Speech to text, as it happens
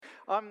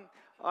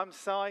I'm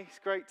Si. It's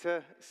great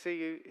to see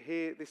you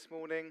here this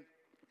morning.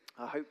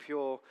 I hope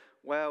you're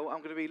well. I'm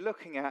going to be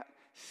looking at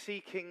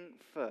seeking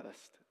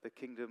first the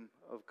kingdom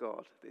of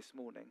God this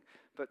morning.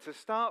 But to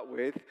start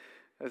with,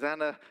 as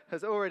Anna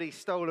has already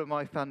stolen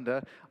my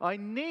thunder, I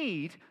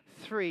need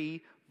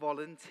 3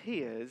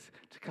 volunteers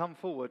to come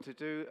forward to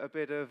do a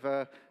bit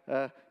of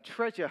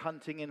treasure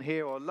hunting in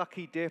here, or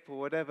lucky dip, or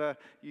whatever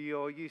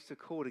you're used to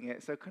calling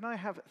it. So can I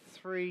have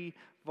 3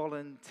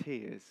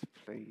 volunteers,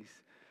 please?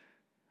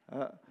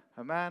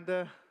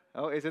 Amanda.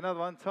 Oh, here's another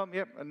one. Tom,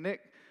 yep, and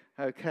Nick.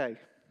 Okay.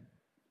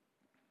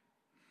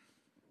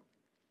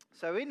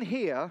 So in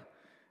here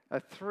are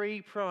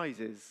 3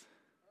 prizes.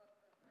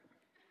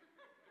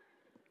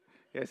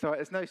 Yeah, so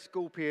there's no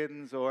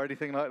scorpions or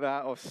anything like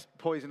that, or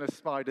poisonous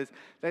spiders.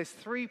 There's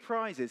 3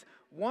 prizes.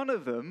 One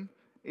of them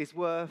is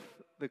worth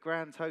the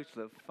grand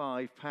total of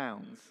 £5.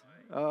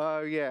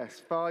 Oh,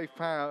 yes,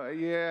 £5.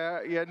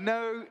 Yeah,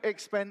 no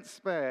expense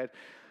spared.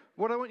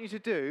 What I want you to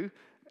do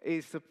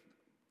is to,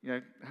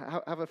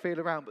 have a feel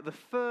around. But the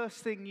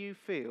first thing you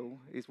feel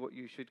is what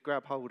you should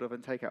grab hold of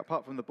and take out,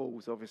 apart from the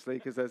balls, obviously,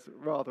 because there's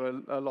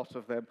rather a lot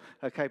of them.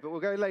 Okay, but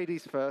we'll go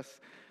ladies first.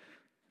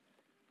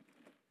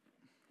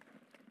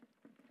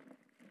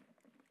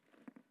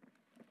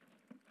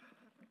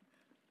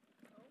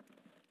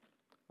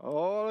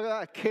 Oh, look at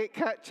that. Kit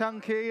Kat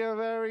Chunky,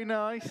 very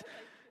nice. Is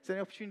there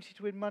any opportunity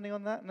to win money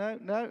on that? No?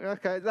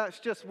 Okay, that's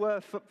just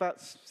worth about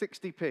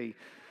 60p.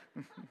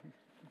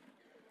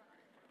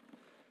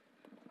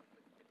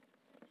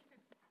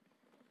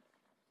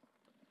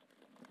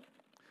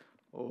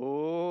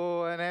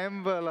 Oh, an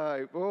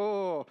envelope.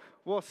 Oh,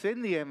 what's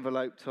in the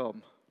envelope,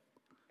 Tom?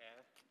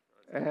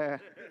 The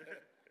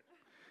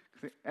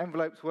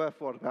envelope's worth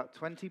what, about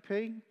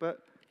 20p? But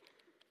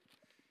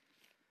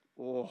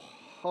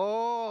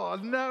oh,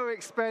 no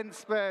expense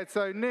spared.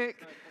 So Nick,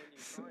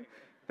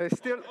 there's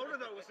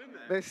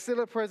still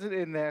a present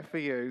in there for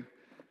you.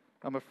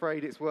 I'm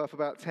afraid it's worth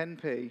about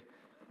 10p. Can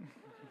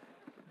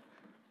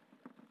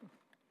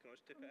I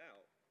just tip it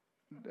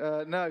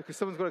out? No, because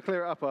someone's got to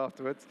clear it up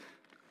afterwards.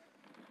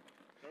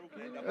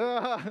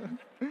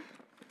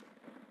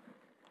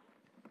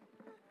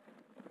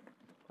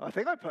 I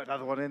think I put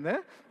another one in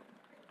there.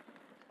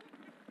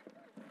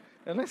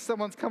 Unless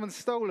someone's come and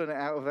stolen it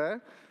out of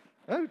there.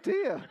 Oh,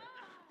 dear.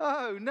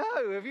 Oh,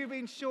 no. Have you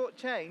been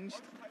shortchanged?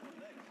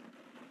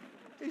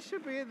 It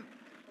should be in.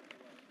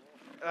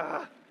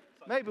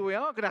 Maybe we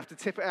are going to have to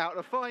tip it out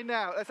to find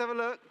out. Let's have a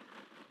look.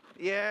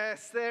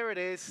 Yes, there it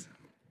is.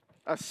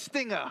 A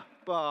Stinger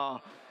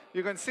bar.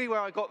 You can see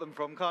where I got them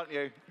from, can't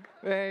you?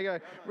 There you go.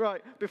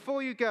 Right,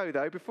 before you go.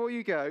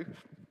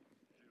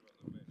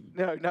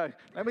 No.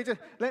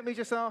 Let me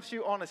just ask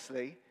you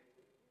honestly,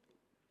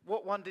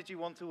 what one did you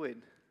want to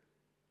win?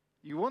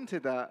 You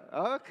wanted that?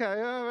 Okay,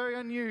 very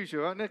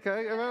unusual.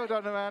 Okay, well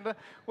done, Amanda.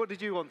 What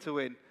did you want to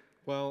win?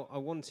 Well, I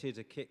wanted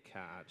a Kit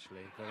Kat,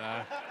 actually, but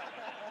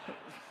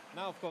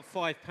now I've got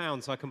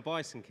 £5, so I can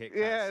buy some Kit Kats.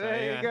 Yeah,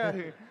 there you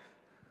go.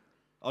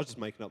 I was just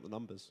making up the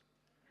numbers.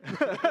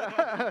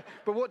 But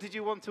what did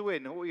you want to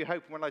win? What were you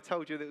hoping when I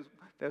told you that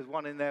there was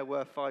one in there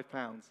worth £5?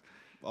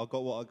 I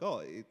got what I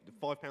got.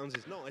 £5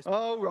 is nice.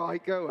 Oh,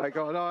 right, go away,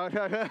 go on.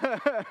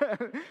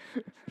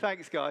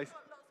 Thanks, guys.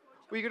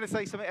 Were you going to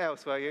say something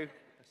else, were you?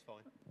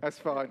 That's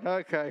fine.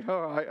 Okay,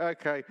 all right,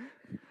 okay.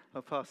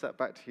 I'll pass that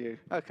back to you.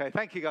 Okay,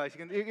 thank you, guys.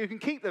 You can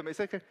keep them.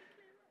 It's okay.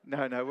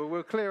 No,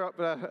 we'll clear up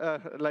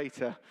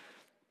later.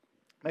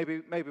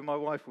 Maybe my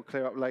wife will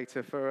clear up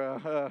later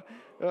for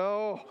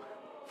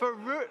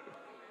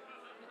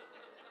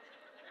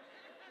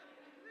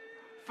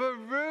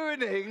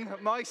ruining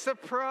my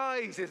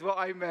surprise is what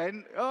I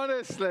meant.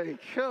 Honestly.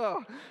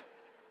 Oh.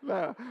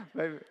 No,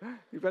 maybe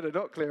you better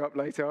not clear up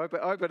later.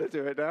 I better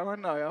do it now,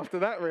 hadn't I, after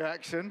that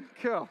reaction?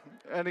 Cool.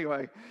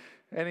 Anyway.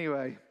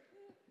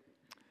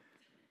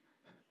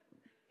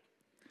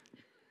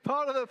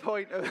 Part of the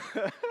point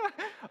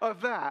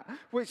of that,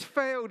 which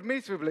failed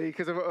miserably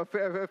because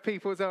of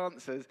people's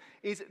answers,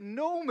 is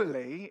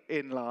normally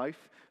in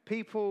life,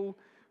 people's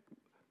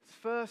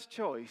first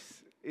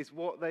choice is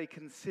what they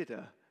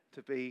consider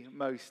to be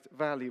most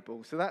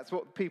valuable. So that's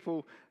what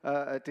people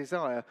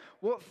desire.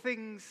 What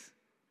things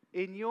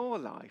in your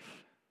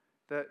life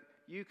that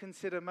you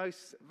consider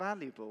most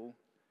valuable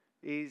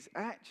is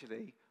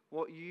actually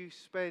what you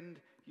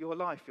spend your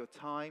life, your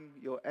time,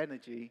 your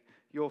energy,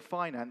 your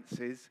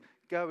finances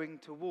going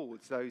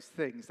towards those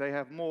things. They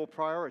have more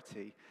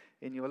priority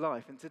in your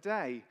life. And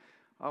today,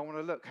 I want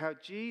to look how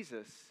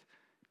Jesus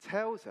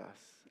tells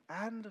us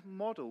and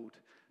modeled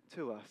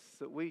to us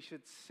that we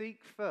should seek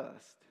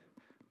first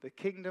the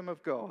kingdom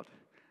of God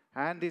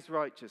and his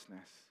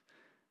righteousness.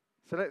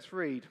 So let's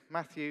read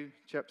Matthew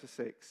chapter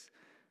 6,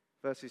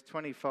 verses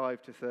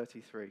 25 to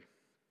 33. If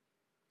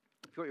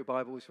you've got your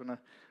Bibles, you want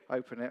to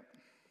open it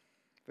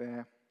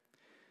there.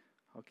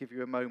 I'll give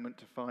you a moment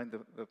to find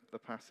the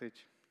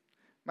passage.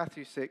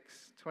 Matthew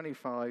 6,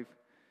 25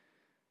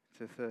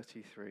 to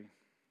 33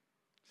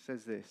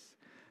 says this: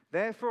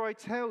 "Therefore I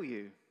tell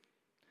you,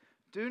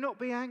 do not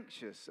be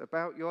anxious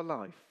about your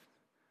life,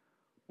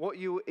 what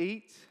you will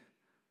eat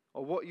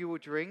or what you will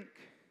drink,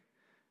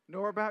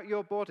 nor about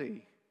your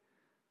body,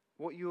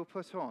 what you will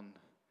put on.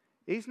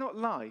 Is not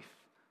life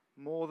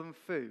more than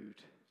food,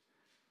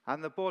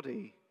 and the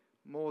body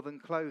more than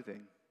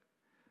clothing?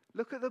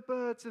 Look at the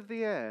birds of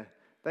the air.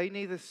 They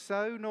neither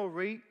sow nor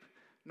reap,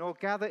 nor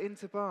gather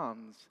into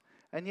barns,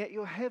 and yet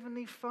your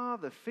heavenly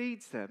Father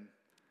feeds them.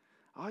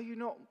 Are you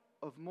not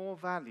of more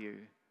value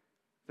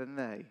than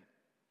they?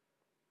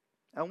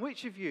 And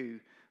which of you,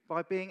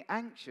 by being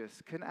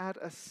anxious, can add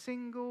a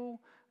single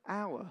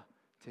hour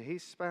to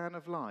his span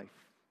of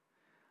life?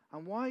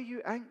 And why are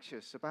you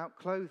anxious about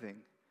clothing?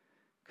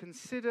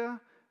 Consider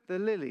the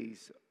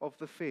lilies of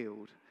the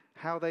field,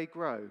 how they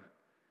grow.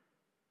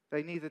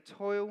 They neither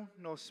toil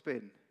nor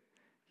spin.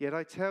 Yet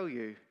I tell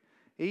you,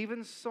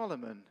 even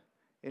Solomon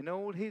in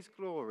all his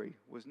glory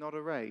was not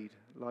arrayed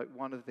like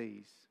one of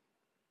these.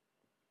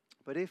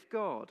 But if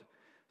God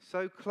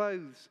so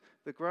clothes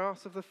the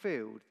grass of the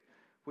field,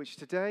 which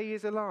today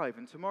is alive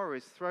and tomorrow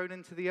is thrown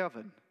into the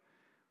oven,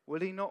 will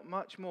he not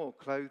much more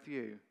clothe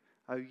you,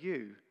 O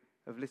you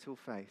of little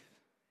faith?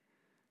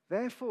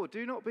 Therefore,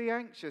 do not be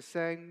anxious,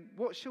 saying,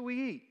 what shall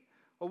we eat?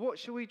 Or what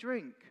shall we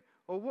drink?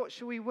 Or what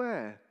shall we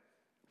wear?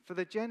 For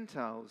the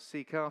Gentiles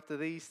seek after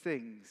these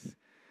things,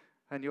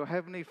 and your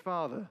heavenly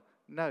Father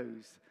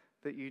knows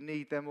that you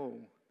need them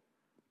all.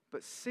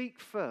 But seek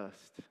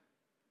first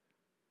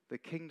the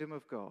kingdom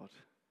of God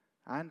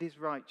and his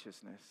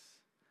righteousness,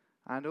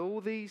 and all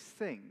these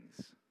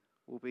things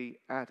will be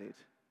added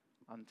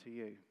unto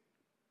you.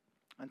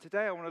 And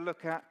today I want to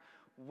look at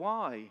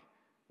why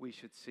we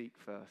should seek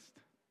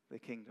first the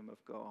kingdom of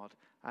God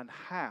and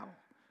how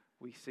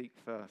we seek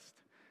first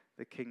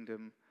the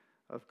kingdom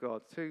of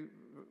God.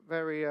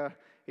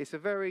 It's a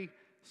very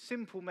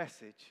simple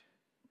message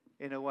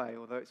in a way,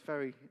 although it's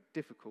very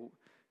difficult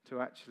to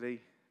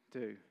actually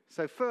do.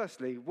 So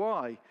firstly,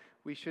 why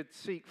we should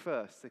seek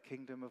first the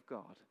kingdom of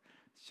God.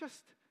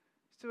 Let's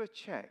do a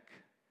check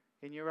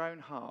in your own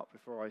heart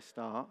before I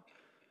start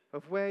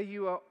of where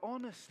you are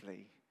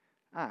honestly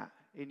at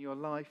in your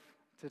life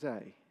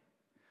today.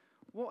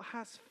 What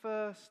has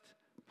first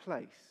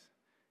place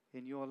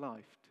in your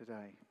life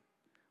today?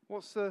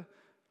 What's the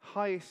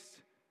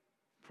highest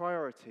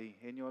priority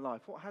in your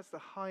life? What has the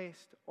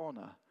highest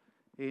honor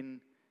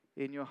in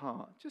your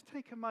heart? Just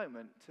take a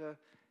moment to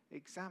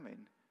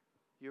examine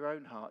your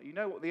own heart. You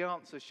know what the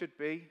answer should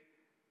be,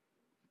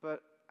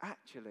 but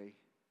actually,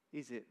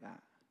 is it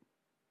that?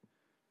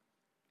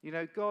 You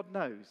know, God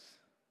knows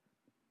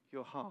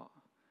your heart.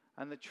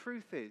 And the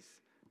truth is,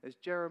 as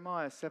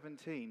Jeremiah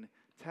 17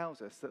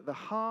 tells us, that the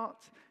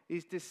heart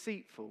is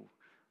deceitful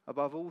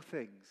above all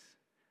things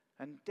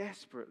and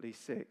desperately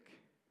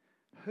sick.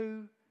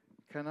 Who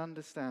can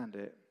understand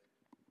it?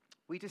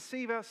 We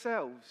deceive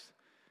ourselves.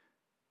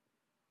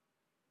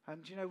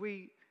 And, you know,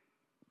 we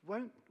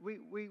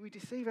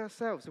deceive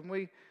ourselves, and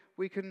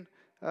we can,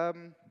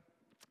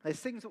 there's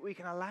things that we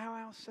can allow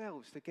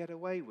ourselves to get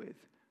away with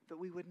that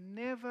we would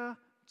never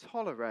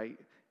tolerate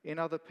in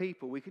other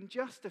people. We can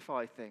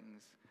justify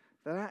things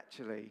that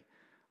actually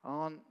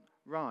aren't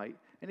right.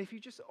 And if you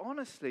just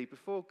honestly,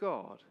 before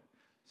God,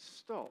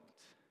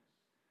 stopped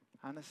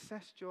and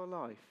assessed your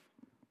life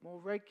more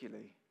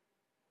regularly,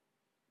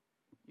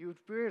 you would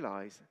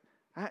realize,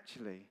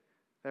 actually,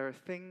 there are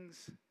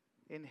things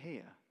in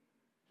here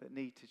that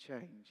need to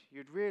change.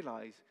 You'd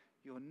realize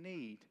your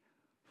need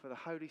for the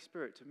Holy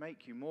Spirit to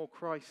make you more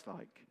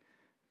Christ-like,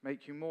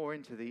 make you more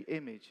into the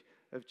image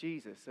of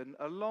Jesus. And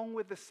along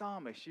with the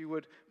psalmist, you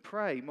would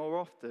pray more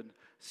often,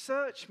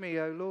 search me,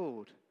 O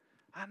Lord,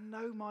 and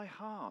know my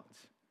heart.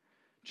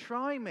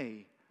 Try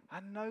me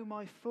and know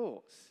my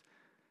thoughts.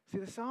 See,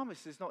 the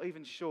psalmist is not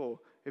even sure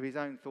of his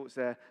own thoughts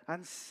there.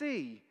 And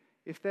see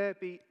if there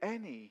be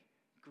any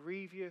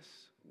grievous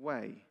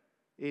way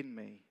in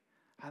me,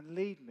 and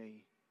lead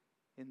me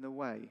in the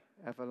way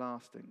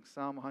everlasting.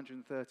 Psalm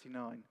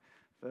 139,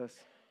 verse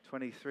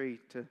 23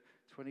 to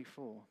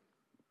 24.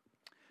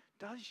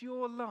 Does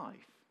your life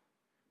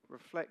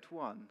reflect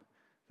one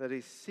that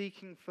is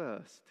seeking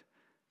first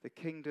the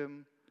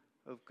kingdom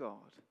of God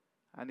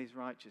and his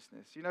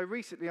righteousness? You know,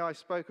 recently I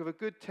spoke of a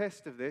good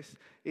test of this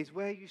is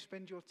where you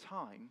spend your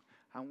time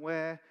and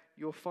where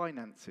your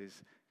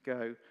finances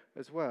go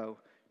as well.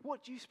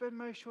 What do you spend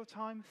most of your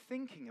time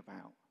thinking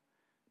about?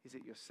 Is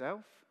it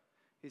yourself?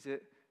 Is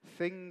it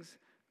things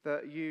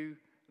that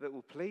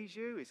will please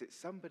you? Is it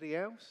somebody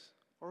else?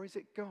 Or is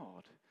it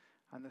God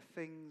and the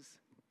things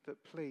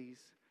that please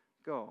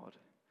God?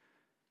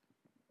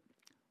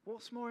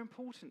 What's more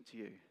important to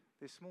you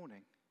this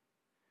morning?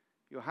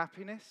 Your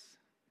happiness?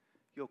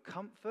 Your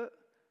comfort?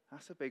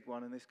 That's a big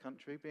one in this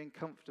country, being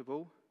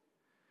comfortable.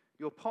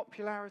 Your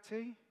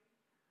popularity?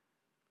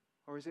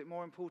 Or is it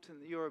more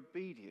important that you're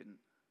obedient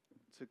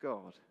to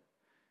God?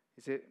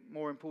 Is it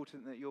more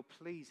important that you're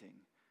pleasing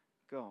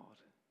God?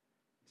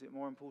 Is it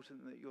more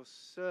important that you're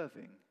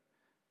serving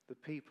the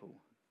people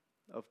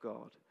of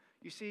God?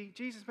 You see,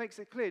 Jesus makes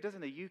it clear,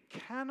 doesn't he? You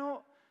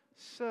cannot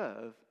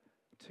serve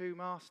two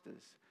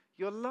masters.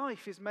 Your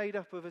life is made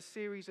up of a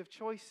series of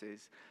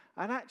choices.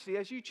 And actually,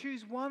 as you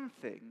choose one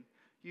thing,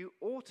 you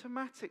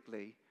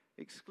automatically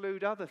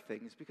exclude other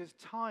things because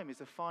time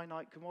is a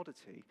finite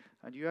commodity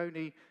and you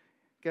only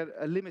get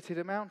a limited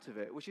amount of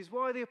it, which is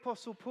why the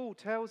Apostle Paul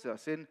tells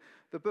us in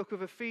the book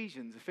of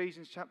Ephesians,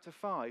 Ephesians chapter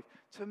 5,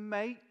 to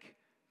make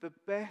the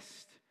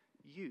best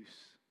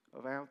use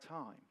of our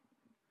time.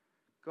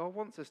 God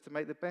wants us to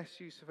make the best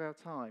use of our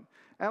time.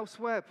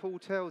 Elsewhere, Paul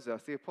tells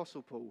us, the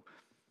Apostle Paul,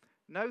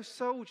 no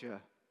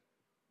soldier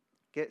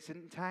gets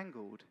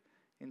entangled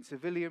in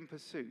civilian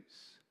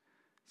pursuits,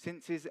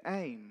 since his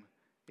aim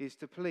is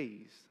to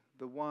please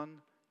the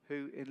one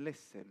who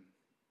enlists him.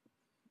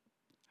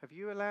 Have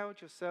you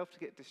allowed yourself to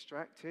get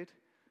distracted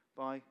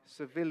by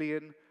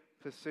civilian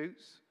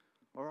pursuits,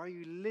 or are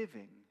you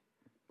living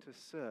to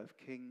serve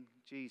King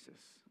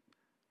Jesus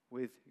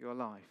with your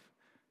life?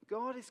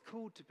 God is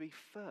called to be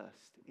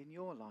first in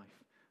your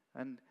life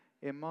and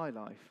in my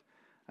life.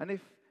 And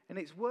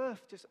it's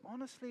worth just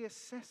honestly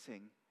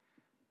assessing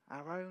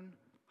our own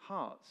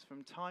hearts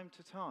from time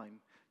to time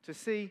to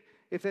see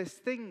if there's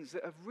things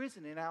that have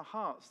risen in our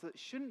hearts that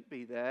shouldn't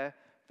be there,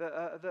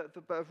 but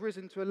have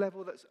risen to a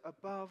level that's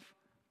above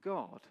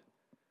God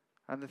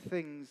and the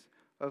things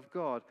of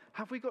God.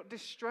 Have we got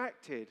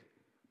distracted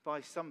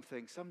by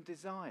something, some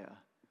desire,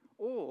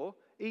 or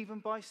even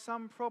by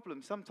some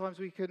problem? Sometimes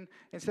we can,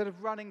 instead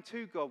of running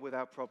to God with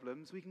our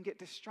problems, we can get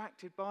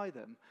distracted by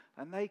them,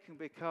 and they can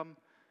become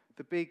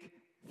the big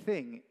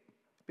thing,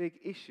 big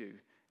issue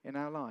in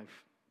our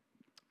life.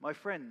 My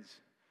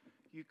friends,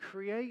 you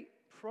create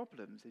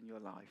problems in your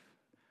life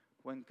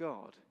when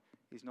God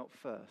is not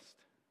first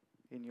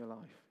in your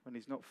life, when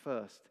he's not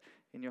first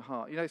in your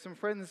heart. You know, some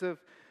friends of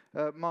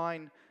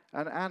mine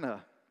and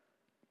Anna,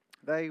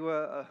 they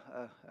were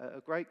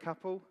a great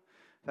couple.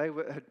 They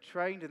had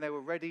trained and they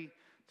were ready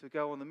to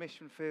go on the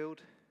mission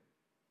field.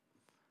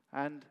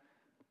 And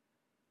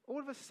all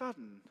of a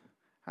sudden,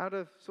 out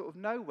of sort of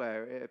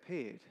nowhere, it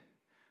appeared.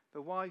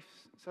 The wife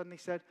suddenly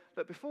said,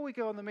 look, before we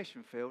go on the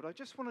mission field, I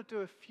just want to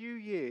do a few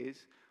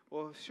years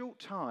or a short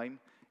time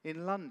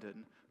in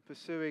London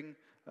pursuing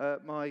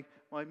my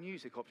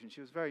music option.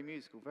 She was very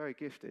musical, very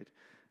gifted.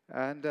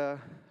 And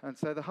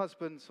so the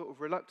husband sort of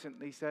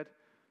reluctantly said,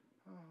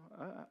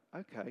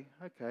 okay.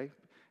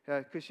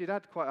 Because she'd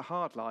had quite a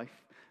hard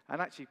life.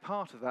 And actually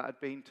part of that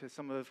had been to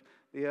some of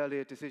the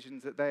earlier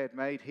decisions that they had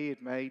made, he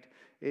had made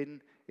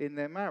in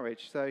their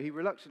marriage. So he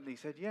reluctantly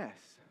said yes.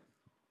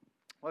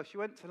 Well, she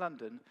went to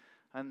London,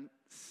 and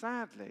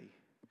sadly,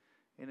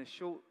 in a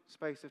short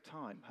space of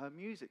time, her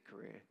music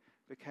career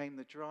became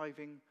the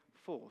driving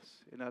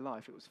force in her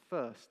life. It was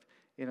first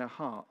in her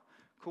heart,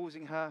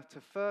 causing her to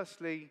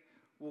firstly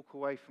walk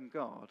away from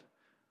God,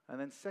 and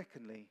then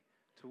secondly,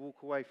 to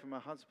walk away from her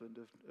husband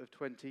of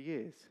 20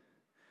 years.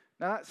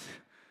 Now, that's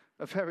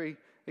a very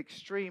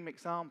extreme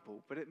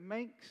example, but it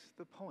makes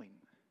the point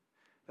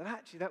that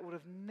actually that would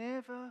have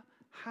never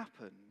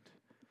happened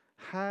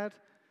had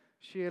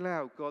she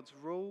allowed God's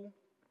rule,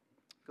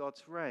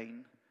 God's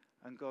reign,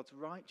 and God's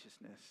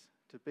righteousness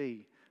to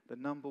be the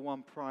number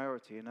one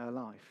priority in her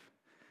life.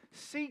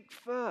 Seek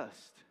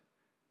first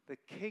the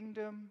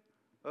kingdom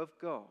of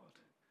God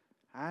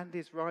and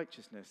his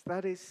righteousness.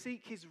 That is,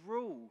 seek his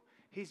rule,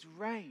 his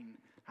reign,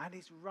 and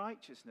his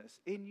righteousness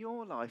in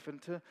your life,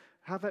 and to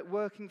have it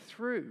working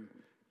through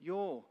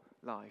your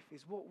life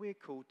is what we're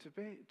called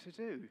to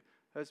do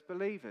as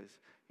believers.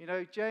 You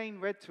know, Jane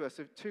read to us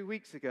 2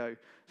 weeks ago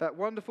that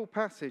wonderful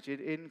passage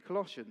in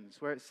Colossians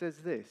where it says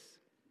this: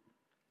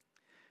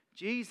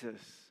 Jesus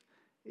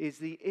is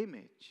the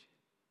image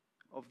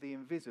of the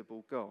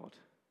invisible God,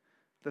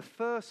 the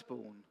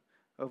firstborn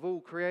of all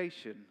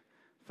creation.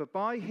 For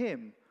by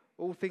him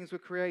all things were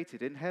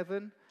created in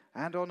heaven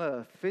and on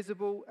earth,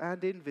 visible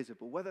and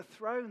invisible, whether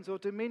thrones or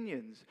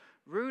dominions,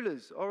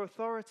 rulers or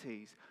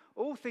authorities.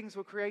 All things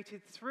were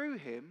created through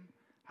him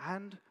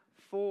and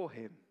for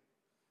him.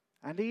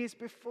 And he is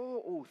before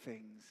all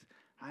things,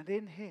 and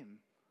in him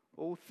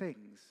all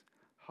things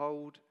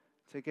hold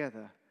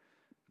together.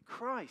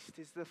 Christ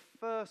is the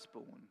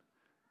firstborn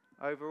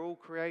over all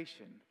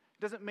creation.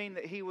 It doesn't mean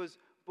that he was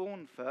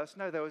born first.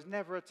 No, there was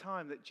never a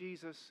time that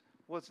Jesus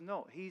was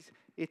not. He's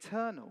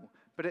eternal.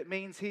 But it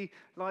means he,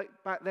 like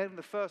back then,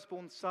 the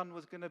firstborn son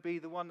was going to be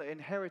the one that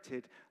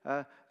inherited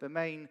the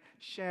main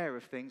share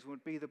of things,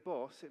 would be the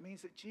boss. It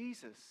means that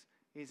Jesus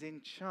is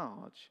in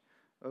charge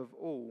of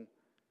all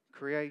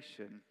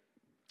creation.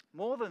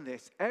 More than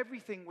this,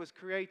 everything was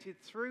created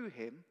through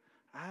him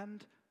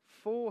and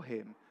for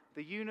him.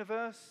 The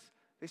universe,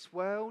 this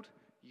world,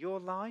 your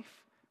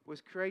life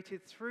was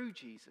created through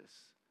Jesus,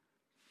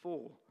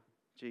 for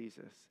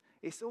Jesus.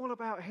 It's all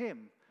about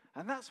him.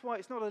 And that's why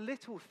it's not a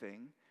little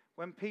thing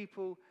when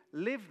people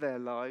live their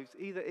lives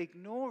either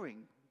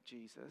ignoring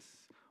Jesus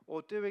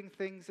or doing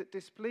things that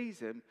displease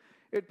him.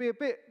 It'd be a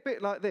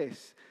bit like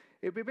this.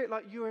 It'd be a bit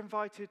like you're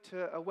invited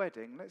to a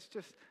wedding. Let's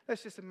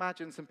just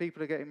imagine some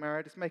people are getting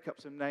married. Let's make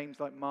up some names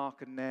like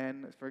Mark and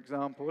Nen, for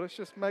example. Let's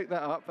just make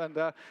that up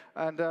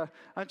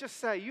and just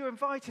say you're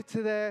invited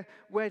to their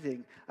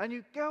wedding, and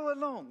you go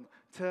along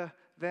to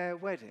their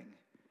wedding,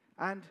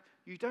 and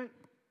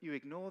you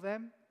ignore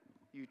them.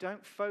 You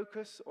don't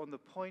focus on the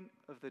point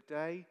of the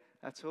day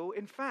at all.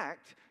 In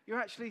fact, you're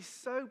actually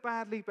so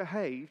badly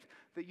behaved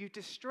that you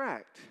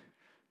distract.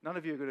 None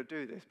of you are going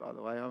to do this, by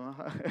the way.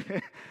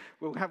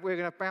 We're going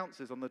to have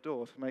bouncers on the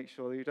door to make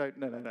sure you don't.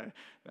 No.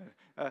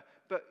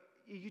 But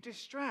you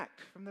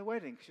distract from the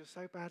wedding because you're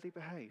so badly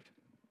behaved.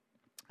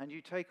 And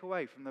you take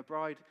away from the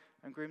bride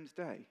and groom's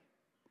day.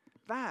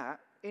 That,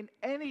 in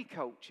any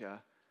culture,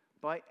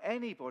 by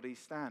anybody's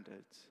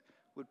standards,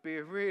 would be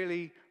a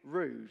really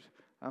rude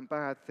and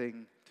bad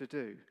thing to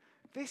do.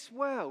 This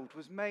world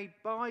was made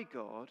by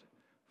God,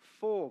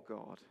 for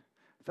God.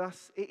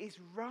 Thus, it is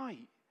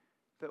right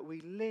that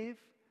we live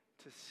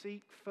to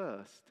seek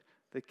first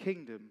the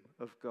kingdom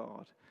of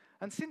God.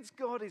 And since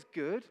God is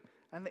good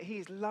and that he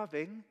is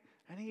loving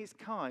and he is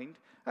kind,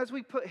 as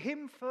we put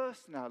him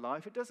first in our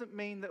life, it doesn't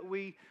mean that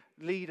we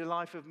lead a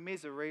life of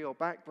misery or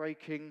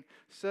backbreaking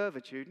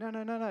servitude.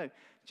 No.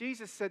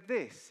 Jesus said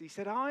this. He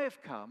said, I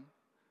have come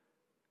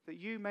that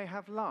you may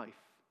have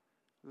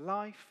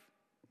life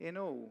in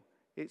all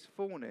its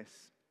fullness.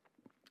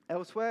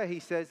 Elsewhere he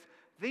says,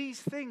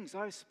 these things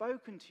I have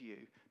spoken to you,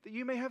 that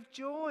you may have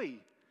joy,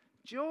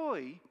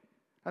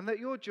 and that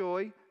your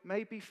joy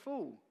may be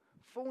full.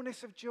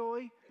 Fullness of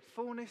joy,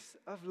 fullness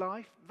of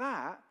life,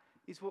 that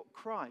is what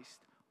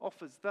Christ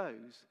offers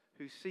those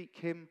who seek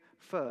him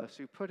first,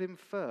 who put him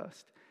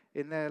first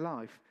in their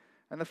life.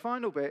 And the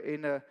final bit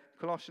in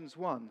Colossians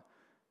 1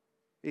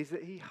 is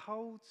that he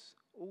holds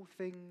all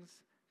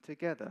things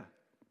together.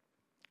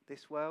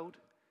 This world,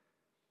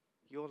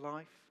 your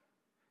life,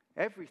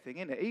 everything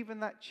in it,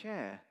 even that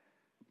chair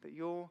that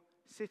you're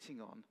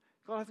sitting on.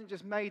 God hasn't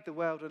just made the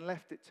world and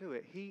left it to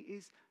it. He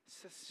is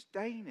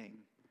sustaining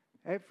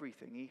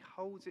everything. He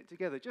holds it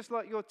together. Just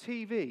like your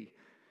TV.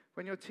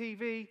 When your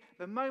TV,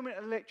 the moment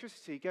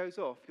electricity goes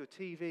off, your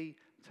TV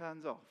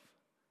turns off.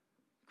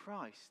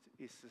 Christ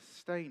is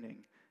sustaining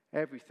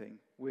everything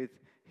with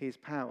his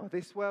power.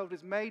 This world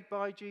is made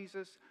by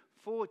Jesus,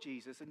 for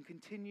Jesus, and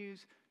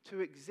continues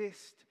to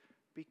exist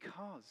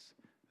because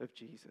of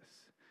Jesus.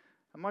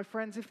 And my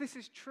friends, if this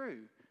is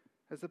true,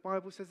 as the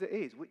Bible says it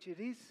is, which it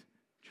is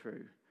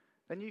true,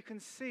 then you can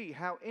see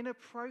how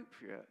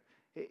inappropriate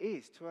it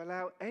is to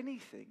allow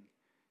anything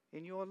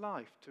in your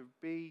life to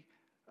be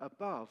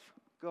above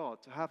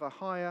God, to have a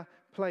higher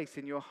place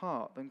in your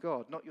heart than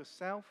God. Not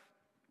yourself,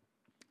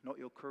 not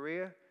your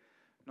career,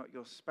 not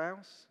your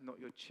spouse, not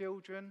your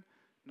children,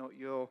 not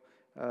your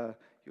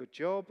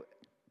job.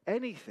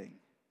 Anything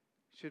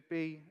should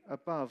be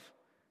above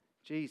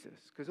Jesus,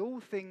 because all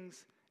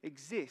things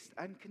exist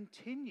and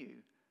continue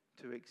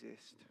to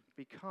exist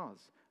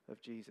because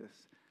of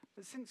Jesus.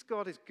 But since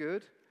God is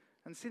good,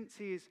 and since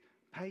he is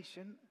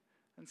patient,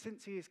 and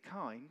since he is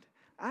kind,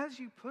 as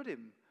you put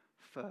him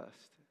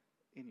first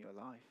in your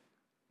life,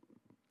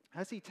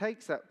 as he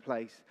takes that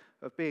place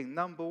of being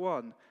number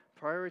one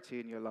priority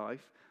in your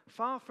life,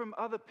 far from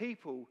other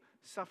people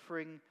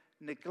suffering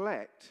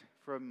neglect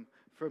from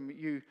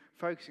you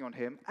focusing on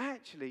him,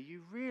 actually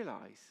you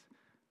realize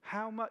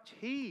how much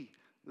he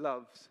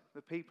loves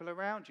the people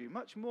around you,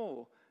 much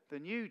more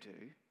than you do.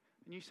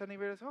 And you suddenly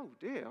realize, oh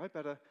dear, I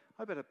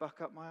better buck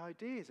up my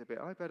ideas a bit.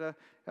 I better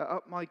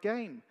up my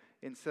game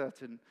in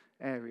certain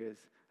areas.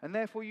 And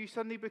therefore you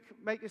suddenly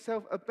make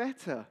yourself a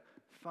better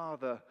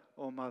father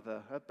or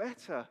mother, a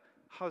better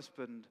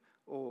husband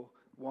or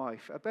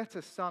wife, a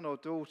better son or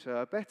daughter,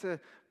 a better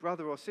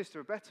brother or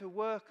sister, a better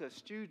worker,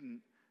 student,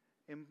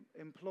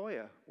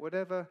 employer,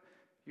 whatever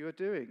you are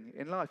doing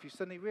in life. You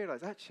suddenly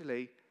realize,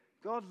 actually,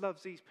 God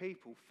loves these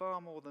people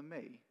far more than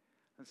me.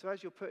 And so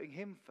as you're putting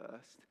him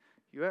first,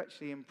 you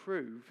actually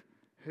improve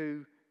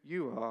who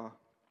you are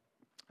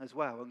as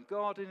well. And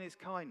God, in his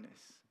kindness,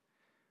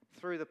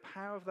 through the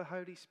power of the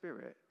Holy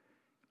Spirit,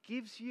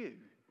 gives you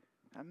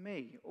and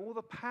me all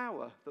the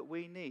power that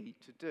we need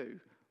to do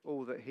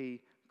all that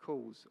he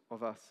calls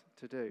of us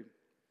to do.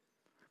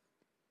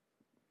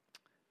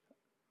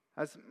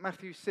 As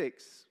Matthew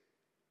 6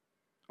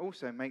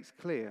 also makes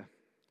clear,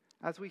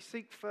 as we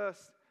seek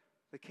first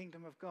the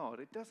kingdom of God,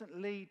 it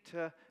doesn't lead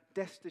to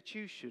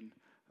destitution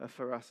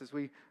for us as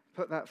we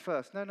put that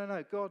first.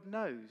 No. God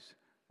knows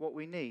what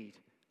we need,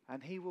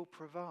 and he will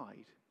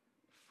provide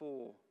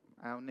for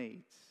our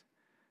needs.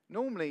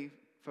 Normally,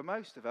 for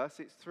most of us,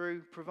 it's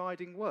through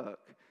providing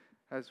work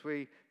as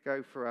we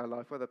go through our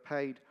life, whether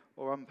paid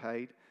or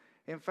unpaid.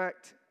 In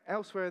fact,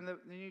 elsewhere in the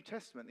New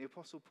Testament, the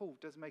Apostle Paul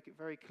does make it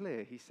very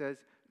clear. He says,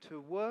 to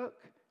work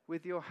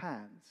with your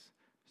hands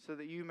so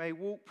that you may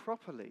walk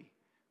properly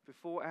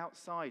before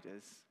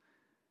outsiders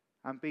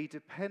and be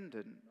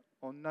dependent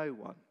on no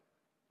one.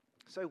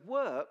 So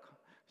work,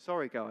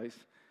 sorry guys,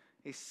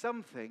 is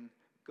something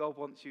God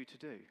wants you to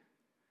do.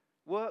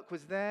 Work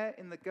was there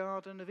in the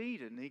Garden of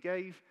Eden. He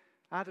gave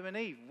Adam and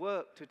Eve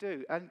work to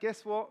do. And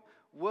guess what?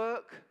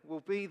 Work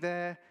will be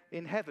there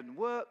in heaven.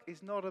 Work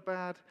is not a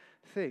bad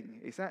thing.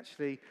 It's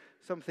actually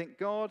something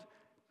God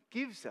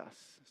gives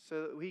us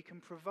so that we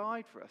can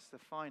provide for us the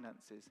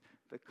finances,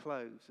 the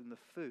clothes, and the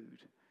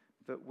food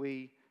that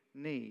we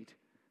need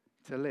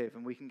to live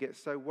and we can get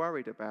so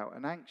worried about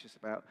and anxious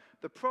about.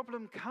 The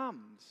problem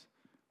comes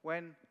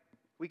when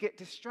we get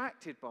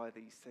distracted by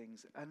these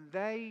things, and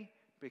they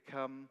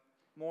become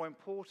more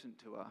important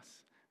to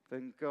us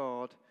than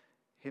God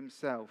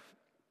himself.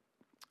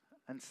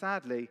 And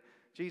sadly,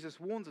 Jesus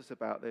warns us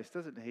about this,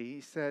 doesn't he?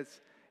 He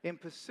says, in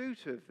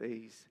pursuit of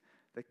these,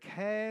 the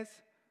cares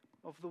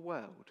of the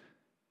world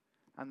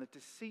and the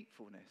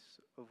deceitfulness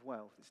of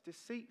wealth. It's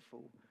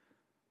deceitful,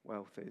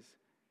 wealth is.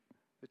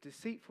 The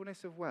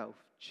deceitfulness of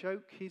wealth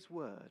choke his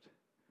word,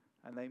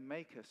 and they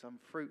make us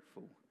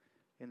unfruitful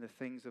in the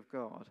things of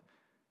God.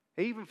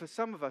 Even for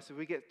some of us, if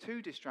we get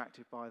too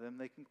distracted by them,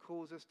 they can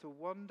cause us to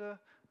wander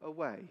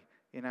away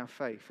in our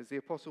faith, as the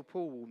Apostle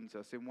Paul warns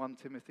us in 1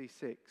 Timothy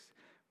 6,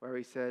 where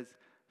he says,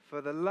 "For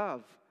the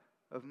love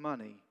of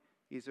money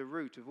is a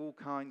root of all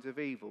kinds of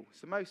evil." It's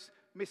the most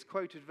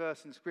misquoted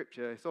verse in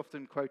Scripture. It's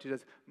often quoted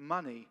as,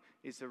 "Money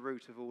is the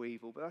root of all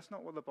evil," but that's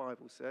not what the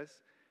Bible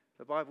says.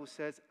 The Bible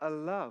says, "A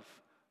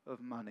love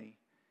of money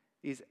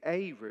is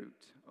a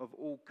root of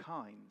all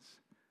kinds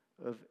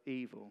of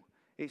evil."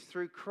 It's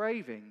through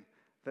craving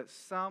that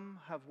some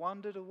have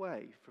wandered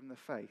away from the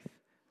faith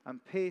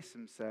and pierced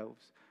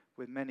themselves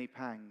with many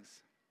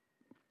pangs.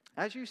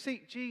 As you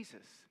seek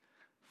Jesus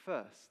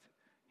first,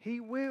 he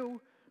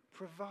will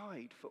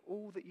provide for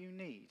all that you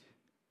need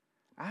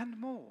and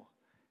more.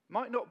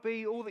 Might not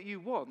be all that you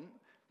want,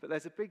 but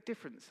there's a big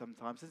difference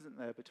sometimes, isn't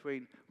there,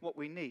 between what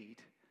we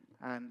need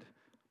and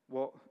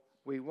what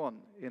we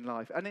want in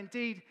life. And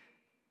indeed,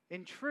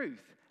 in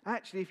truth,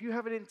 actually, if you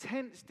have an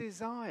intense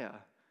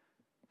desire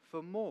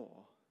for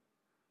more,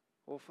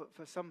 or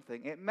for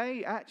something, it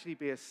may actually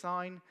be a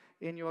sign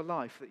in your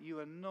life that you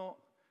are not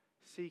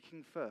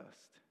seeking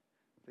first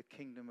the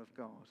kingdom of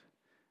God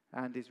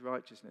and his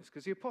righteousness.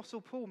 Because the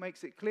Apostle Paul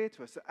makes it clear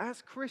to us that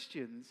as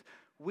Christians,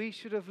 we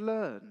should have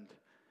learned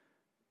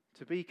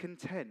to be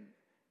content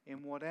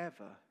in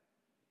whatever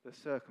the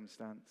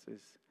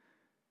circumstances.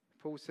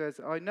 Paul says,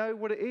 "I know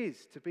what it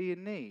is to be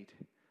in need.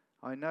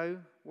 I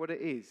know what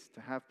it is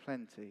to have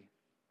plenty.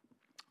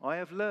 I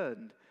have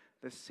learned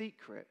the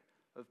secret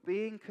of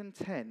being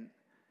content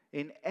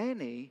in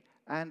any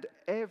and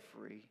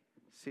every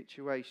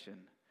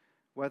situation,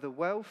 whether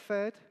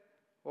well-fed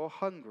or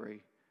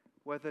hungry,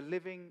 whether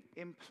living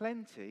in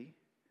plenty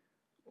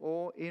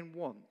or in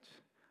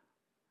want.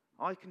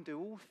 I can do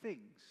all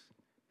things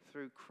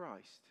through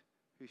Christ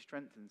who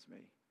strengthens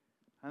me."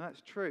 And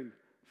that's true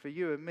for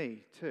you and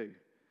me too.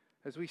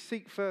 As we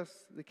seek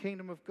first the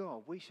kingdom of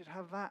God, we should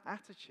have that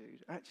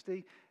attitude.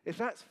 Actually, if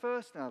that's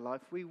first in our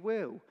life, we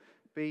will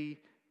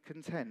be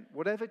content.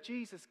 Whatever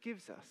Jesus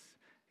gives us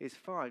is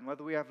fine.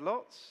 Whether we have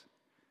lots,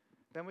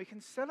 then we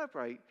can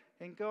celebrate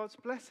in God's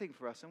blessing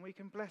for us, and we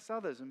can bless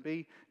others and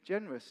be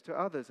generous to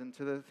others and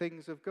to the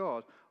things of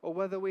God. Or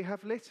whether we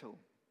have little,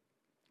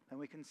 then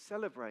we can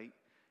celebrate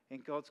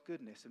in God's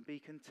goodness and be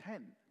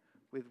content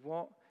with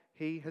what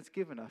he has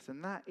given us.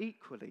 And that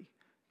equally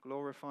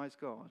glorifies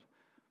God.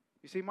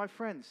 You see, my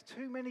friends,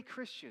 too many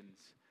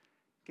Christians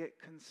get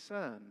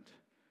concerned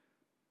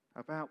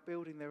about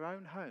building their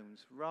own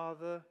homes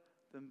rather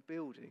than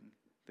building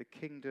the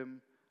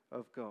kingdom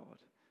of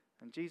God.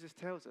 And Jesus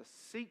tells us,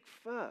 seek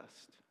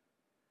first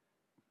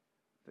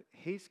that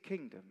his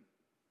kingdom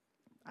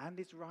and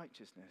his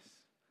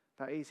righteousness,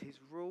 that is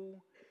his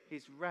rule,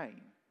 his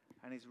reign,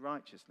 and his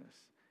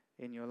righteousness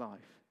in your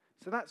life.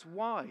 So that's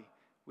why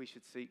we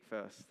should seek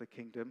first the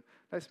kingdom.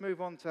 Let's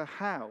move on to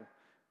how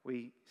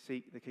we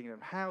seek the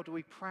kingdom. How do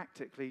we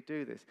practically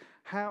do this?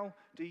 How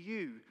do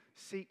you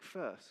seek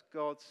first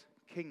God's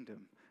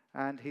kingdom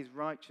and his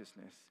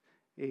righteousness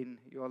in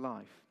your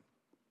life?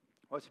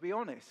 Well, to be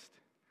honest,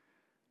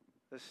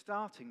 the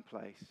starting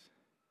place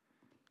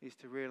is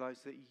to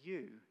realize that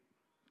you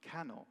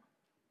cannot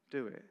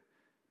do it.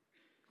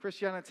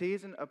 Christianity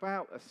isn't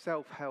about a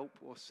self-help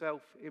or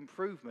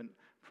self-improvement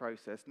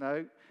process.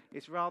 No,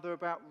 it's rather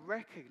about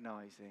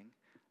recognizing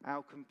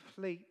our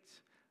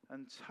complete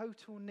and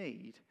total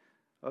need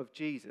of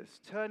Jesus,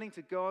 turning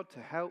to God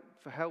for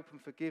help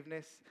and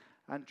forgiveness,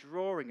 and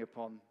drawing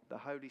upon the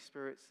Holy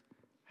Spirit's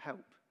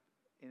help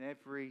in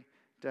every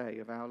day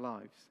of our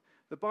lives.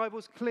 The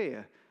Bible's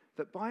clear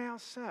that by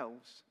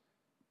ourselves,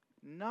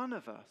 none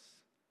of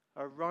us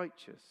are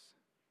righteous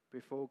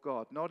before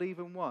God, not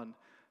even one.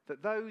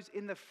 That those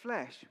in the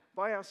flesh,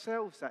 by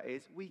ourselves that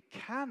is, we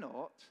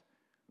cannot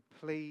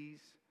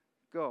please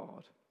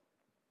God.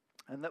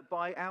 And that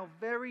by our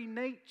very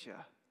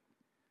nature,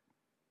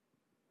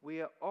 we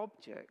are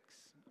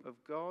objects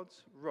of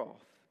God's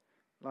wrath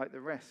like the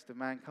rest of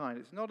mankind.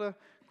 It's not a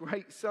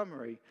great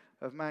summary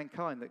of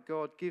mankind that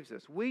God gives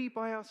us. We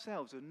by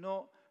ourselves are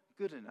not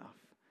good enough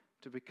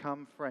to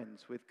become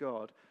friends with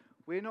God.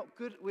 We're not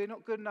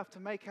good enough to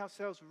make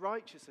ourselves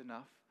righteous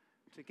enough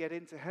to get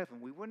into heaven.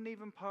 We wouldn't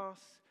even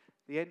pass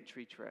the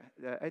entry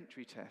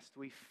test.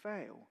 We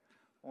fail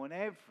on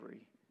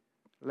every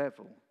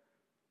level.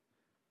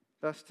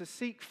 Thus, to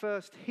seek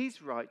first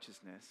his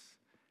righteousness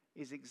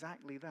is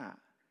exactly that.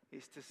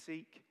 It's to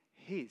seek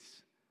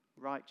his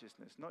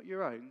righteousness, not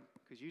your own,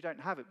 because you don't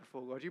have it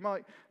before God. You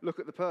might look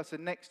at the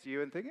person next to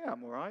you and think, yeah,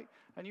 I'm all right.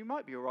 And you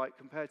might be all right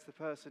compared to the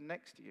person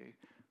next to you.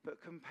 But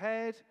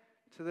compared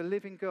to the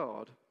living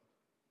God,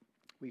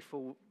 we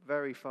fall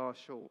very far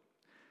short.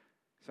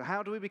 So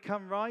how do we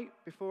become right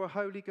before a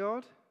holy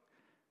God?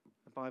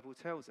 The Bible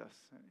tells us.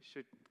 It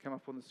should come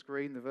up on the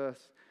screen, the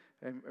verse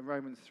in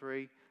Romans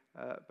 3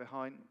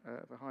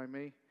 behind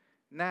me.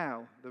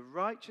 Now, the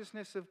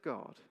righteousness of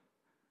God,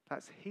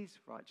 that's his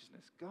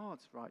righteousness,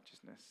 God's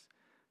righteousness,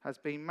 has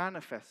been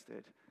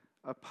manifested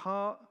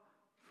apart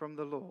from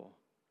the law.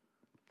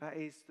 That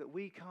is, that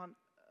we can't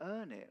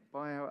earn it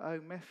by our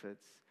own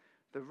methods.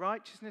 The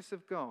righteousness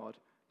of God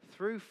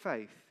through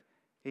faith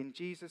in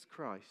Jesus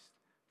Christ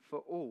for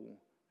all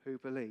who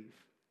believe.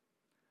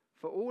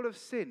 For all have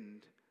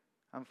sinned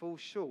and fall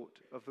short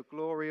of the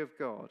glory of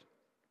God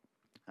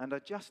and are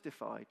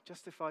justified.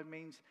 Justified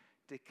means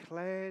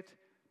declared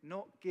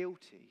not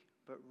guilty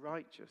but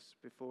righteous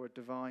before a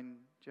divine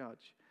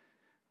judge.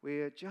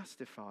 We are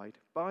justified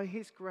by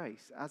his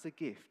grace as a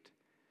gift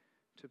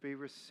to be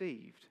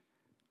received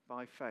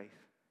by faith.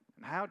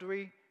 And how do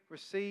we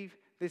receive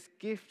this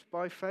gift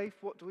by faith?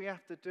 What do we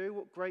have to do?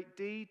 What great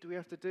deed do we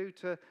have to do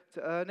to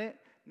earn it?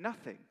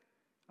 Nothing.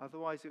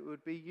 Otherwise it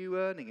would be you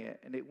earning it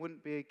and it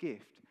wouldn't be a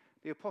gift.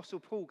 The Apostle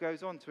Paul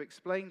goes on to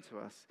explain to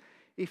us,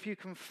 if you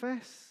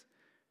confess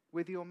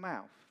with your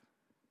mouth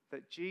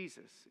that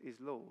Jesus is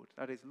Lord,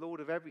 that is Lord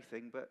of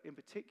everything, but in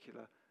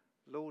particular,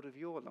 Lord of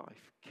your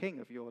life, King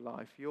of your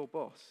life, your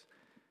boss,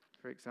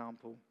 for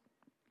example,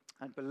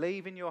 and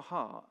believe in your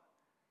heart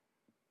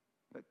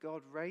that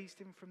God raised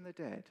him from the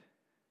dead,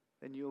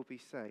 then you'll be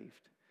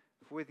saved.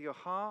 For with your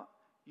heart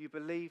you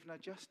believe and are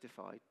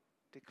justified,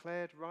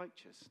 declared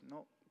righteous,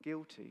 not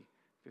guilty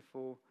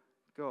before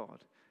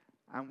God.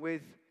 And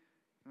with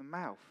the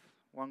mouth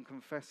one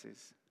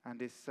confesses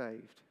and is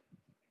saved.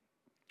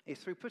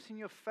 It's through putting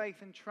your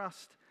faith and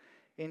trust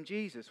in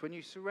Jesus. When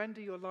you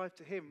surrender your life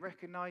to him,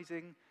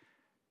 recognizing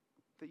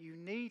that you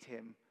need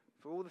him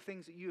for all the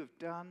things that you have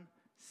done,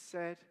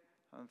 said,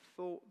 and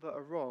thought that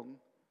are wrong,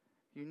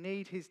 you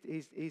need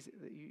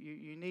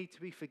you need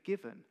to be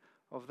forgiven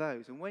of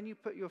those. And when you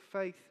put your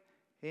faith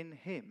in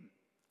him,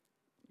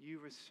 you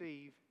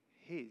receive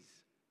his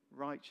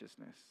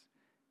righteousness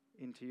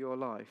into your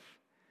life.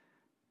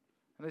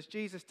 And as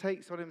Jesus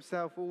takes on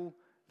himself all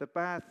the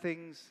bad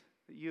things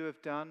that you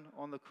have done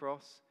on the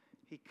cross,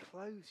 he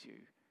clothes you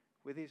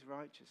with his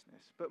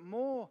righteousness. But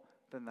more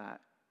than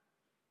that,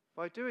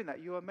 by doing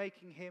that, you are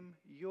making him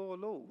your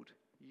Lord,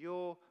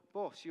 your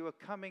boss. You are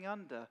coming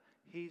under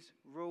his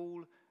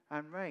rule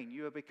and reign.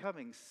 You are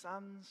becoming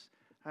sons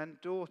and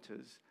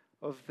daughters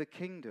of the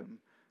kingdom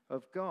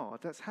of God.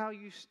 That's how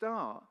you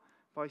start,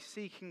 by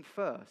seeking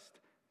first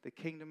the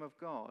kingdom of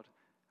God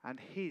and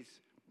his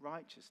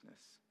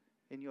righteousness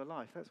in your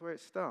life. That's where it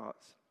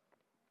starts.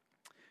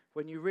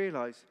 When you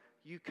realize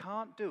you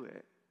can't do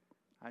it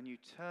and you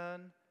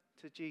turn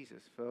to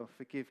Jesus for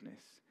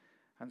forgiveness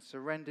and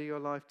surrender your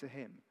life to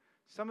him.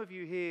 Some of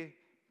you here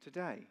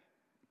today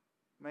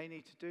may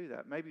need to do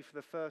that, maybe for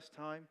the first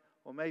time,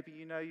 or maybe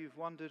you know you've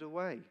wandered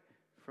away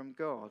from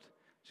God.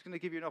 I'm just going to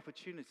give you an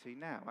opportunity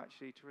now,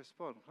 actually, to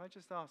respond. Can I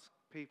just ask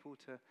people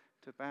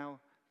to bow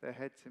their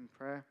heads in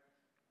prayer?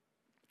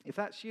 If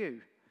that's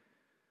you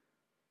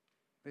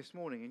this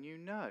morning and you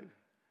know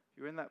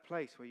you're in that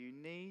place where you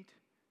need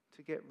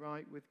to get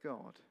right with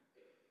God,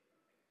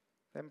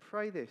 then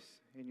pray this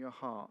in your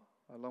heart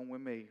along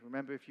with me.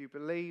 Remember, if you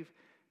believe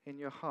in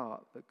your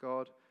heart that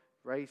God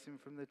raised him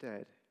from the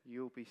dead,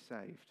 you'll be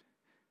saved.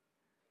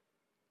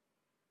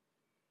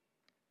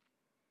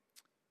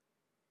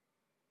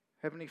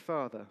 Heavenly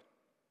Father,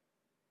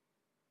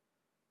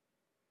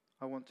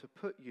 I want to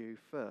put you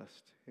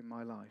first in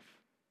my life.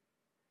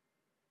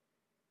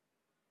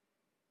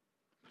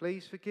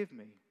 Please forgive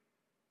me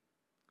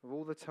of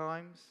all the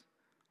times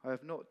I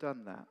have not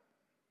done that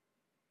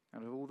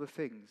and of all the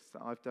things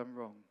that I've done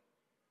wrong.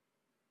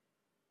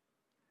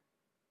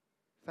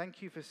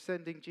 Thank you for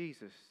sending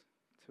Jesus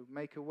to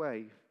make a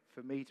way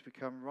for me to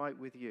become right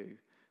with you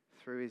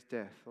through his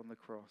death on the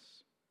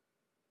cross.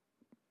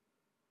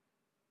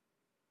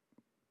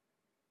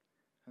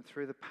 And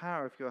through the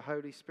power of your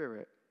Holy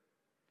Spirit,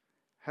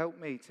 help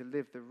me to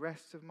live the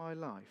rest of my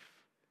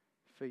life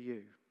for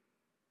you.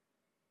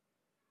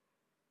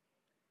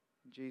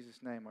 In Jesus'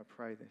 name I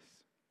pray this.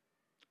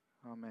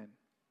 Amen.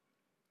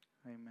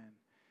 Amen.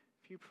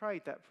 If you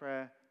prayed that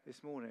prayer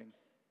this morning,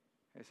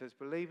 it says,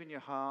 believe in your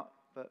heart,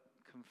 but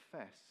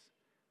confess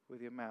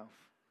with your mouth.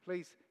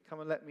 Please come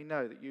and let me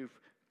know that you've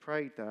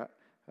prayed that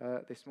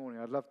this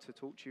morning. I'd love to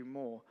talk to you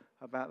more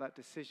about that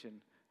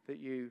decision that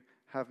you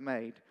have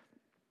made.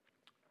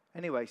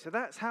 Anyway, so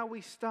that's how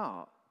we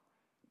start.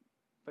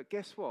 But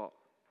guess what?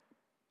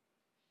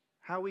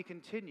 How we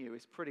continue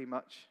is pretty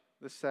much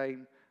the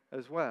same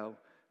as well.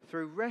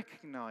 Through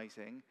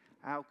recognizing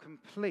our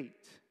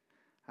complete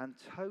and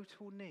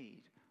total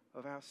need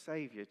of our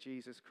Saviour,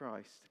 Jesus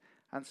Christ,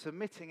 and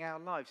submitting our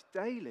lives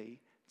daily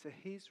to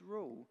his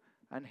rule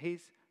and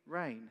his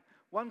reign.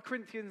 1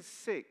 Corinthians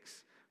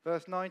 6,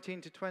 verse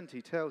 19 to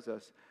 20 tells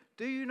us,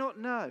 do you not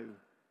know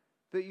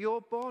that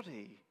your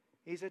body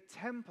is a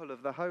temple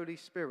of the Holy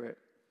Spirit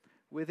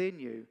within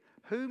you,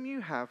 whom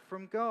you have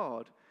from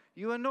God?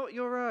 You are not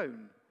your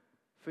own,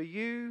 for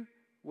you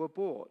were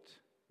bought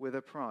with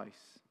a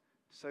price.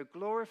 So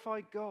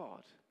glorify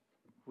God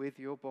with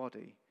your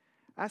body.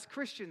 As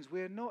Christians,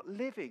 we are not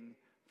living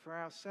for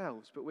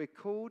ourselves, but we're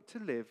called to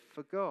live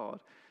for God.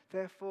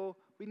 Therefore,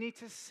 we need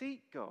to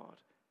seek God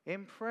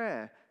in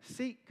prayer,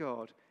 seek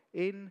God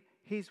in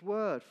His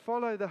Word,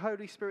 follow the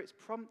Holy Spirit's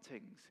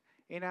promptings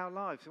in our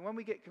lives. And when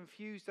we get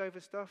confused over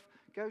stuff,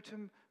 go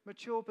to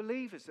mature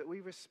believers that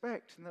we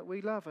respect and that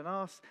we love and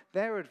ask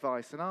their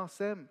advice and ask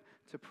them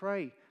to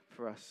pray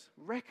for us,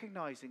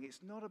 recognizing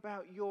it's not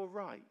about your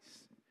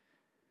rights,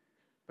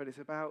 but it's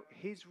about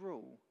His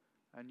rule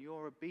and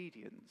your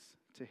obedience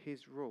to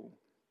His rule.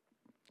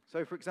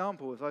 So, for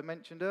example, as I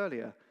mentioned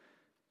earlier,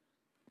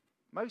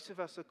 most of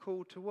us are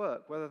called to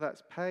work, whether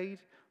that's paid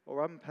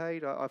or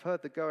unpaid. I've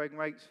heard the going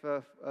rates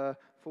for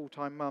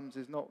full-time mums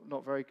is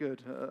not very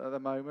good at the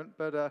moment.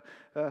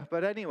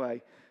 But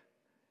anyway,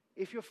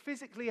 if you're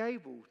physically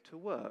able to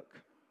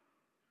work,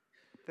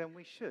 then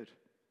we should.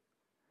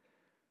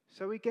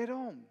 So we get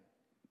on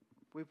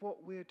with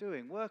what we're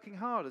doing, working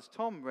hard, as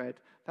Tom read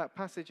that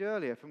passage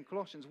earlier from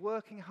Colossians,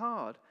 working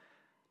hard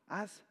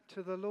as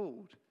to the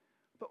Lord,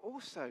 but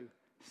also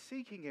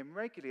seeking Him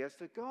regularly as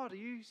to, God, are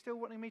you still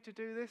wanting me to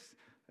do this?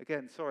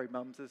 Again, sorry,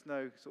 mums, there's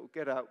no sort of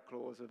get-out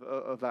clause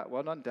of that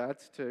one, and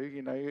dads too.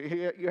 You know,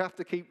 you have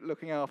to keep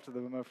looking after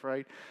them, I'm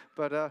afraid.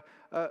 But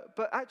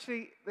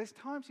actually, there's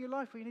times in your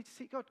life where you need to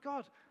seek God.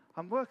 God,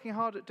 I'm working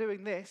hard at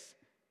doing this,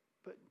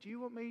 but do you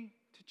want me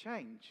to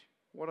change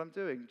what I'm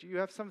doing? Do you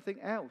have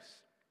something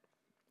else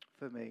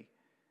for me?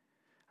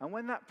 And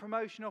when that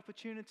promotion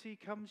opportunity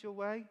comes your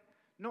way,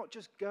 not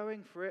just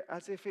going for it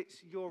as if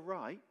it's your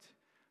right,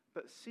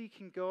 but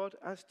seeking God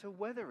as to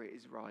whether it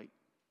is right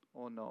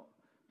or not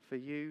for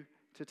you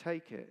to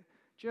take it.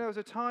 Do you know, there was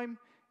a time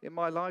in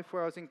my life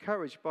where I was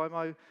encouraged by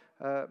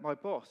my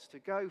boss to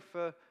go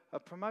for a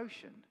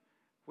promotion,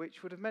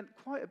 which would have meant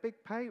quite a big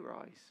pay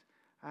rise.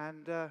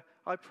 And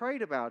I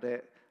prayed about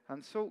it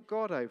and sought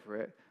God over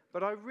it,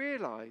 but I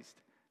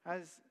realized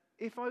as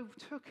if I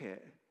took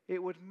it,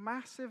 it would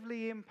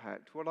massively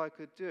impact what I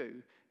could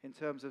do in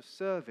terms of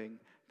serving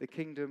the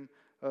kingdom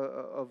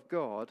of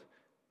God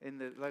in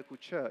the local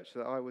church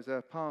that I was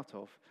a part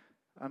of.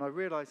 And I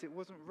realized it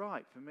wasn't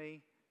right for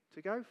me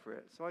to go for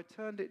it. So I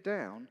turned it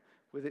down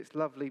with its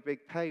lovely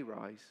big pay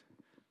rise.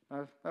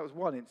 That was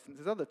one instance.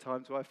 There's other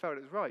times where I felt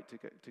it was right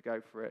to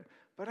go for it.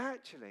 But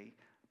actually,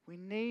 we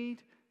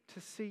need to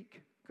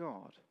seek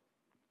God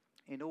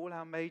in all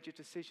our major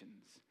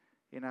decisions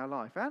in our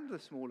life and the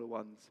smaller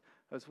ones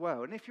as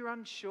well. And if you're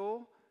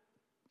unsure,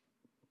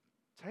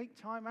 take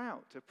time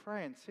out to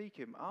pray and seek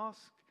Him. Ask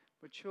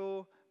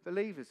mature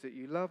believers that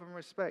you love and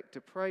respect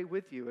to pray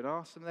with you and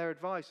ask them their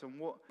advice on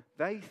what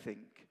they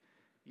think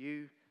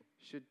you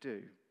should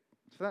do.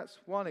 So that's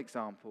one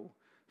example,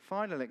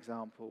 final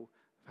example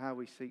of how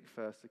we seek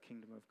first the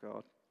kingdom of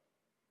God.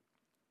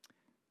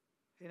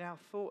 In our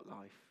thought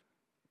life,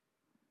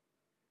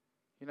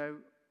 you know,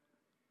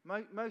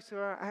 most of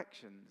our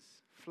actions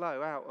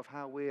flow out of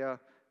how we are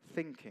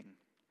thinking.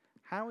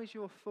 How is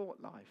your thought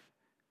life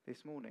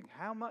this morning?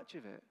 How much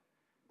of it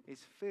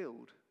is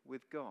filled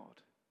with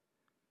God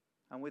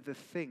and with the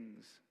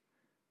things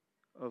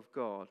of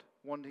God,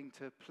 wanting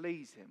to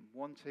please Him,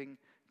 wanting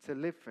to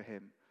live for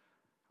Him?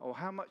 Or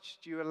how much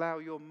do you allow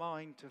your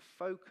mind to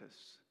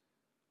focus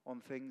on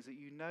things that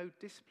you know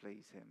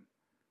displease Him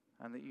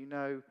and that you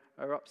know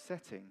are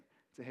upsetting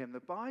to Him?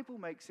 The Bible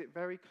makes it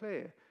very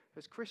clear.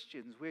 As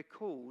Christians, we're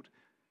called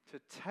to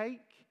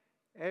take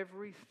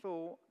every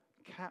thought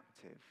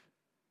captive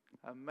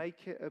and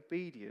make it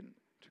obedient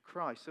to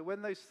Christ. So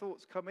when those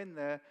thoughts come in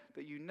there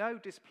that you know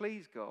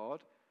displease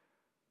God,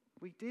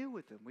 we deal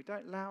with them. We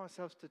don't allow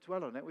ourselves to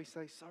dwell on it. We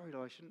say, sorry,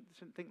 Lord, I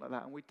shouldn't think like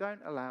that. And we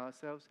don't allow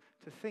ourselves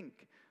to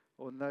think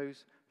on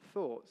those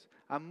thoughts.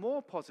 And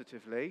more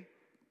positively,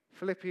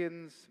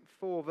 Philippians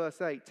 4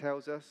 verse 8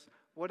 tells us,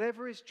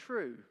 whatever is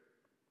true,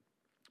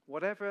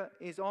 whatever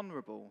is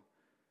honorable,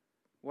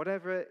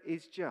 whatever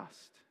is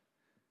just,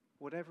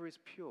 whatever is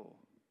pure,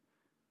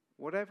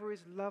 whatever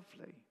is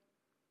lovely,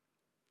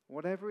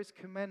 whatever is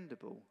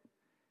commendable,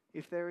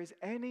 if there is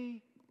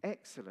any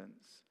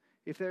excellence,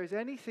 if there is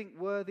anything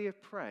worthy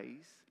of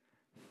praise,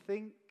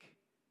 think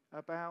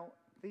about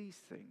these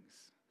things.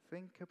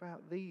 Think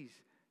about these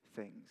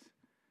things.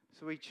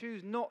 So we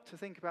choose not to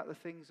think about the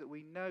things that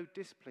we know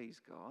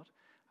displease God,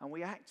 and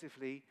we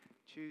actively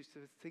choose to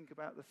think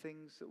about the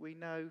things that we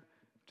know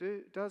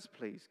does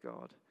please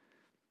God.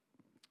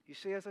 You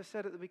see, as I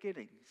said at the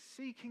beginning,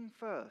 seeking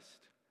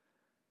first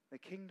the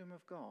kingdom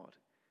of God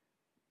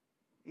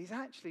is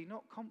actually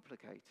not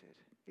complicated.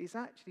 It's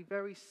actually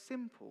very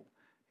simple.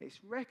 It's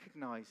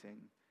recognizing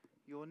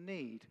your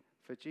need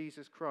for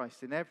Jesus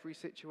Christ in every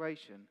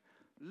situation,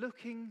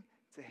 looking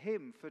to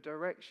Him for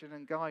direction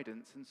and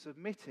guidance and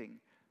submitting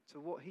to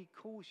what He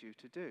calls you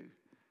to do.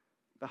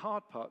 The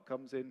hard part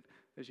comes in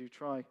as you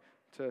try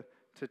to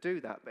do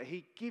that, but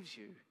He gives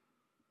you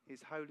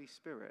His Holy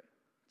Spirit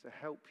to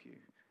help you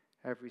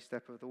every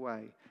step of the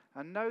way.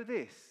 And know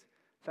this,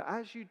 that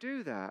as you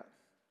do that,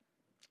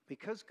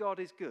 because God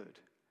is good,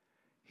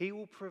 He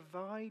will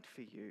provide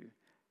for you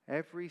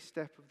every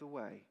step of the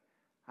way.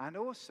 And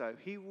also,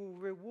 he will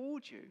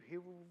reward you. He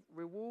will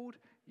reward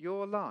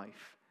your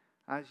life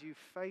as you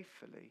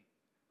faithfully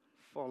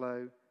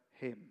follow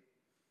him.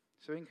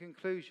 So in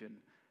conclusion,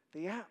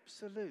 the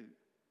absolute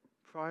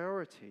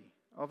priority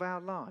of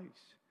our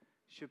lives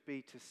should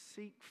be to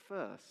seek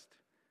first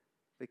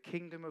the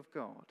kingdom of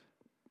God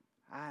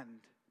and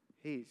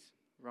his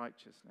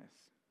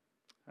righteousness.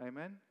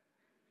 Amen?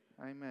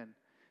 Amen.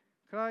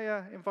 Can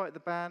I invite the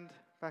band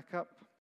back up?